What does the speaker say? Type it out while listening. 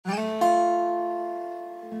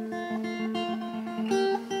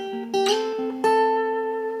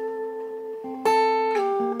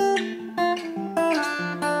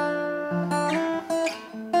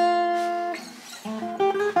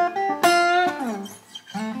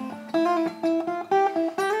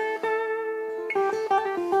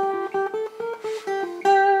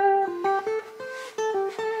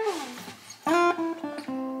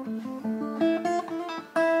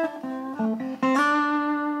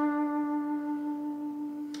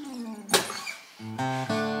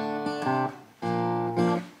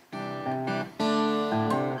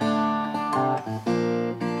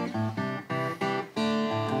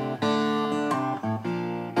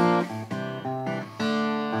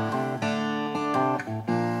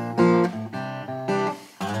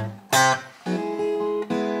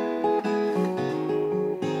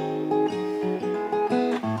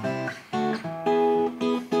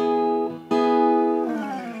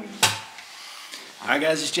Hi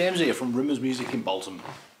guys, it's James here from Rimmers Music in Bolton,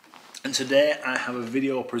 and today I have a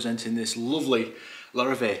video presenting this lovely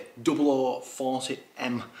Larrivee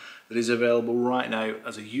OO-40M that is available right now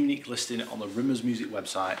as a unique listing on the Rimmers Music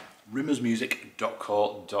website,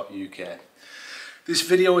 rimmersmusic.co.uk. This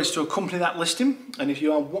video is to accompany that listing, and if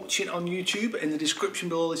you are watching on YouTube, in the description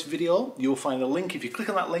below this video you'll find a link. If you click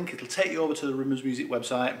on that link, it'll take you over to the Rimmers Music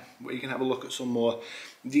website where you can have a look at some more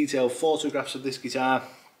detailed photographs of this guitar,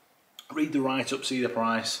 read the write-up, see the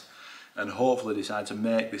price, and hopefully decide to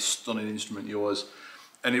make this stunning instrument yours.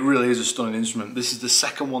 And it really is a stunning instrument. This is the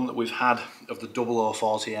second one that we've had of the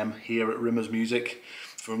OO-40M here at Rimmers Music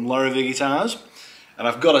from Larrivee Guitars. And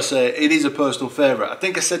I've got to say, it is a personal favourite. I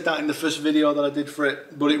think I said that in the first video that I did for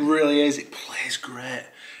it, but it really is. It plays great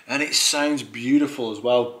and it sounds beautiful as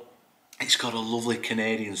well. It's got a lovely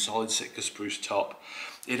Canadian solid Sitka spruce top.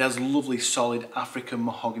 It has lovely solid African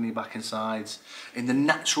mahogany back and sides in the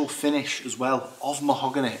natural finish as well of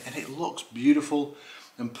mahogany, and it looks beautiful,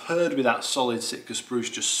 and paired with that solid Sitka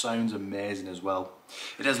spruce just sounds amazing as well.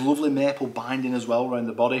 It has lovely maple binding as well around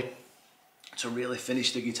the body to really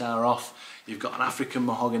finish the guitar off. You've got an African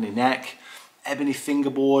mahogany neck, ebony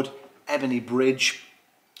fingerboard, ebony bridge,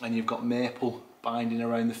 and you've got maple binding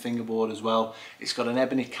around the fingerboard as well. It's got an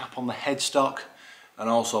ebony cap on the headstock, and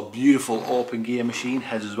also beautiful open gear machine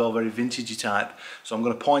heads as well, very vintagey type. So I'm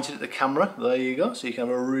going to point it at the camera, there you go, so you can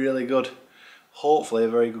have a really good, hopefully a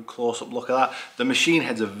very good close-up look at that. The machine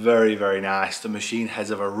heads are very, very nice. The machine heads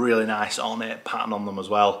have a really nice ornate pattern on them as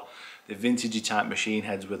well. The vintagey type machine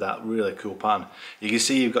heads with that really cool pattern. You can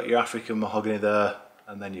see you've got your African mahogany there,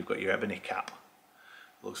 and then you've got your ebony cap.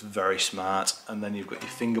 Looks very smart. And then you've got your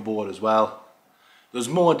fingerboard as well. There's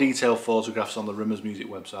more detailed photographs on the Rimmers Music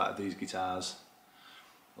website of these guitars,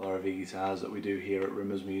 Larrivee guitars, that we do here at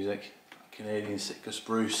Rimmers Music. Canadian Sitka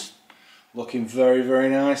spruce, looking very, very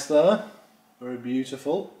nice there, very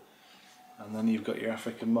beautiful. And then you've got your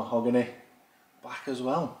African mahogany back as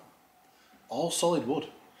well. All solid wood,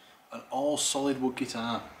 an all solid wood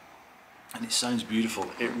guitar, and it sounds beautiful.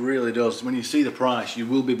 It really does. When you see the price, you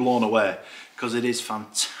will be blown away, because it is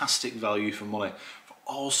fantastic value for money. For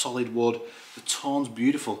all solid wood, the tone's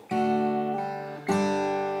beautiful.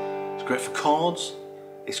 It's great for chords.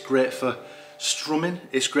 It's great for strumming,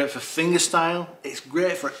 it's great for fingerstyle, it's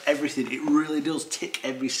great for everything. It really does tick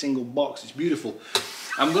every single box. It's beautiful.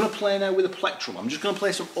 I'm going to play now with a plectrum. I'm just going to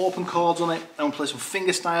play some open chords on it. I'm going to play some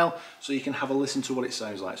fingerstyle so you can have a listen to what it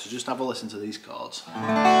sounds like. So just have a listen to these chords.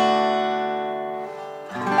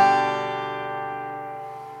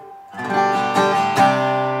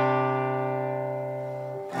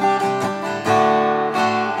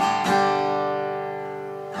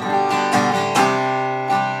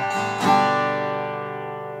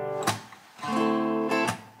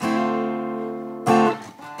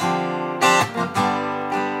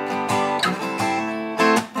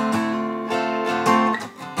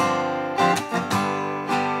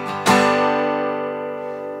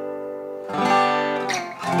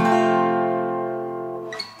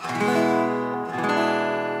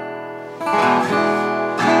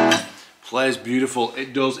 Plays beautiful,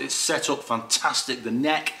 it does. It's set up fantastic. The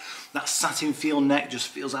neck, that satin feel neck, just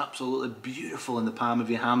feels absolutely beautiful in the palm of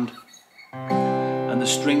your hand. And the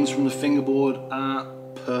strings from the fingerboard are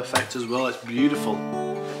perfect as well. It's beautiful.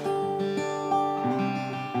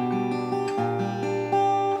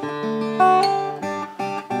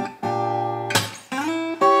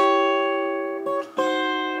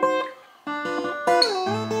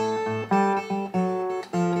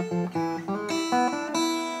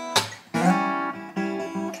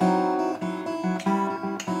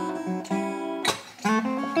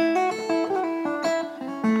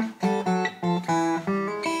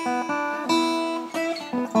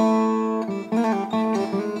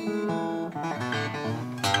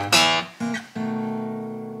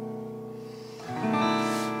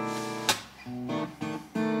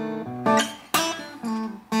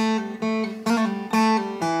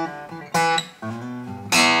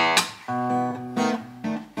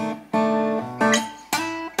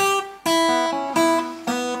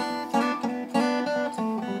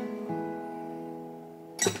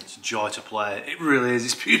 Joy to play. It really is.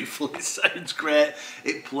 It's beautiful. It sounds great.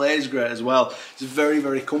 It plays great as well. It's very,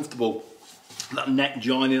 very comfortable. That neck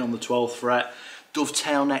joining on the 12th fret,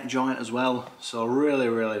 dovetail neck joint as well. So really,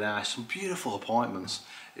 really nice. Some beautiful appointments.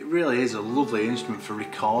 It really is a lovely instrument for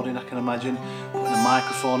recording, I can imagine. Putting a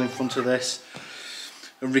microphone in front of this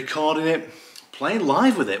and recording it. Playing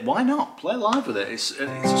live with it, why not? Play live with it. It's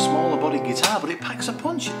a smaller body guitar, but it packs a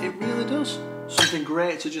punch. It really does. Something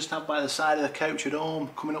great to just have by the side of the couch at home,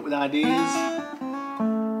 coming up with ideas.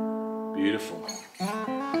 Beautiful.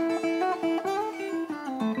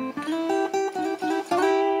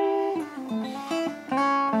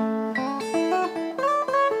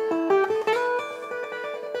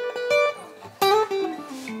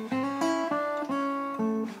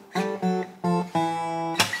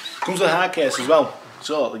 Comes with a hard case as well.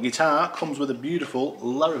 So the guitar comes with a beautiful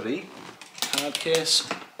Larrivee hard case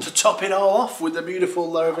to top it all off, with the beautiful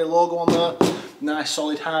Larrivee logo on there. Nice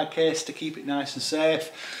solid hard case to keep it nice and safe.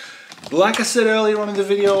 Like I said earlier on in the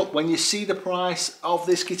video, when you see the price of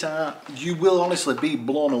this guitar, you will honestly be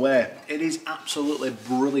blown away. It is absolutely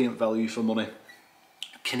brilliant value for money.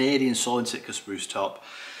 Canadian solid Sitka spruce top,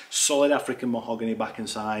 solid African mahogany back and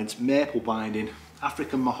sides, maple binding,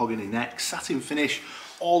 African mahogany neck, satin finish,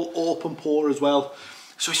 all open pore as well.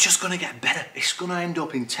 So it's just going to get better. It's going to end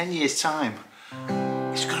up in 10 years time.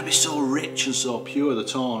 It's going to be so rich and so pure, the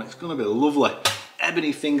tone. It's going to be lovely.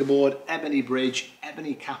 Ebony fingerboard, ebony bridge,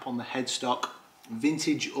 ebony cap on the headstock,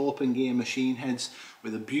 vintage open gear machine heads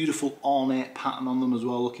with a beautiful ornate pattern on them as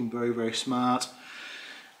well, looking very, very smart.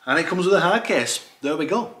 And it comes with a hard case. There we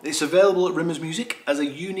go. It's available at Rimmers Music as a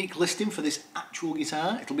unique listing for this actual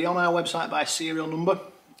guitar. It'll be on our website by serial number.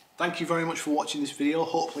 Thank you very much for watching this video.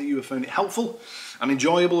 Hopefully you have found it helpful and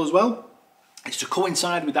enjoyable as well. It's to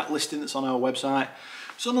coincide with that listing that's on our website.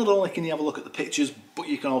 So not only can you have a look at the pictures, but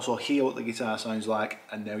you can also hear what the guitar sounds like,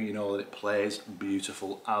 and now you know that it plays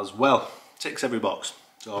beautiful as well. Ticks every box.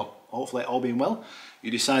 So hopefully, all being well,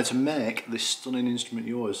 you decide to make this stunning instrument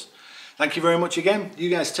yours. Thank you very much again.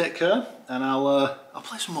 You guys take care, and I'll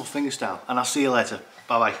play some more fingerstyle, and I'll see you later.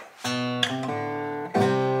 Bye bye.